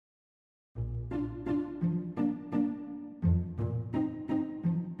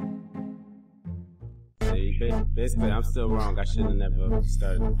Basically, I'm still wrong. I should have never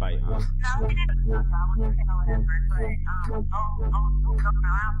started the fight, huh? No, we didn't talk about what you know, whatever. But, I don't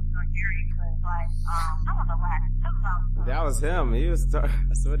know what happened. That was him. He was, I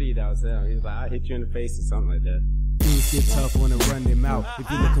swear to you, that was him. He was like, I'll hit you in the face or something like that. Dudes get tough when they run them out. If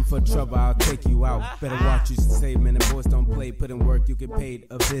you're looking for trouble, I'll take you out. Better watch you say, man, the boys don't play. Put in work, you get paid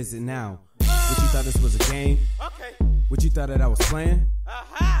a visit now. What you thought this was a game? Okay. What you thought that I was playing?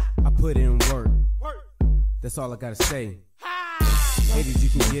 I put in work. Work. That's all I gotta say. Ladies, you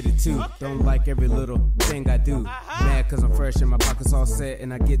can get it too. Don't like every little thing I do. Mad cause I'm fresh and my pockets all set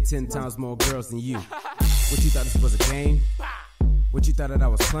and I get 10 times more girls than you. What you thought this was a game? What you thought that I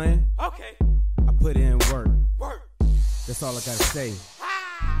was playing? Okay. I put in work. Work. That's all I gotta say.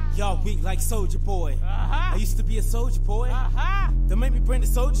 Y'all weak like Soldier Boy. I used to be a soldier boy. Don't make me bring the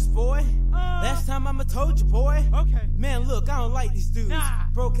soldiers, boy. Last time I'ma told you, boy. Okay. Man, look, I don't like these dudes. Nah.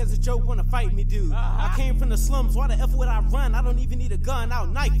 Broke as a joke, wanna fight me, dude. I came from the slums, why the F would I run? I don't even need a gun, I'll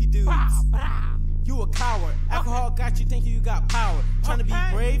knife you dudes. You a coward. Alcohol got you thinking you got power. Trying to be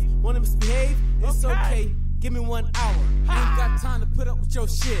brave, wanna misbehave? It's okay. Give me 1 hour. I ain't got time to put up with your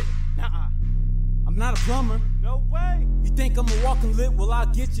shit. Nuh-uh. I'm not a plumber. No way. You think I'm a walking lit? Well, I'll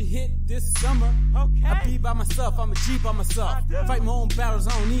get you hit this summer. Okay. I be by myself, I'm a G by myself. Fight my own battles,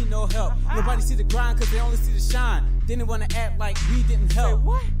 I don't need no help. Nobody see the grind cause they only see the shine. Then they wanna act like we didn't help. Say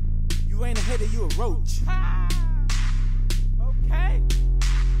what? You ain't a hater, you a roach. Okay.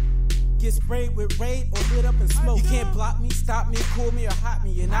 Get sprayed with raid or lit up and smoke. You can't block me, stop me, cool me, or hot me.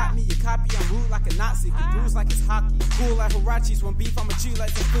 You're not me, you copy, I'm rude like a Nazi. Get bruised like it's hockey. Cool like Hirachis, when beef, I'ma chew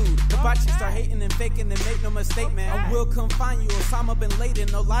like the food. Hibachi start hating and faking and make no mistake, man. I will come find you, Osama bin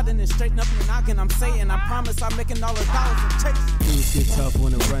Laden. No lying and straighten up and knocking. I'm saying, I promise I'm making all the dollars and checks. Dudes get tough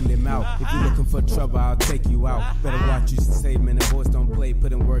when they run them out. If you're looking for trouble, I'll take you out. Better watch you say, man, the boys don't play.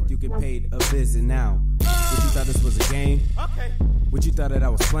 Put in work, you get paid a visit now. What you thought this was a game? Okay. What you thought that I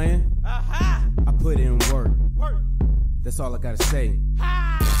was playing? I put in work. Work. That's all I gotta say.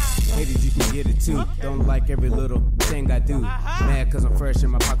 Ladies, you can get it too. Don't like every little thing I do. Mad cause I'm fresh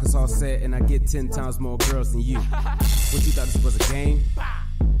and my pockets all set and I get 10 times more girls than you. What you thought this was a game?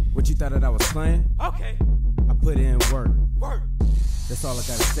 What you thought that I was playing? Okay. I put in work. Work. That's all I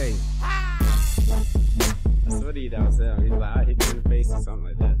gotta say. I swear to you, that was him. He was like, I'll hit you in the face or something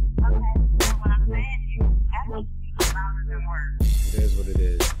like that. Okay, so what I'm saying is, that's what you do louder than words. It is what it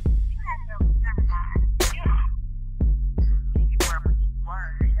is. You have to, never mind. You can work with your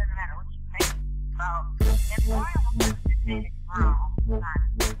words. It doesn't matter what you think. So, if one of them was to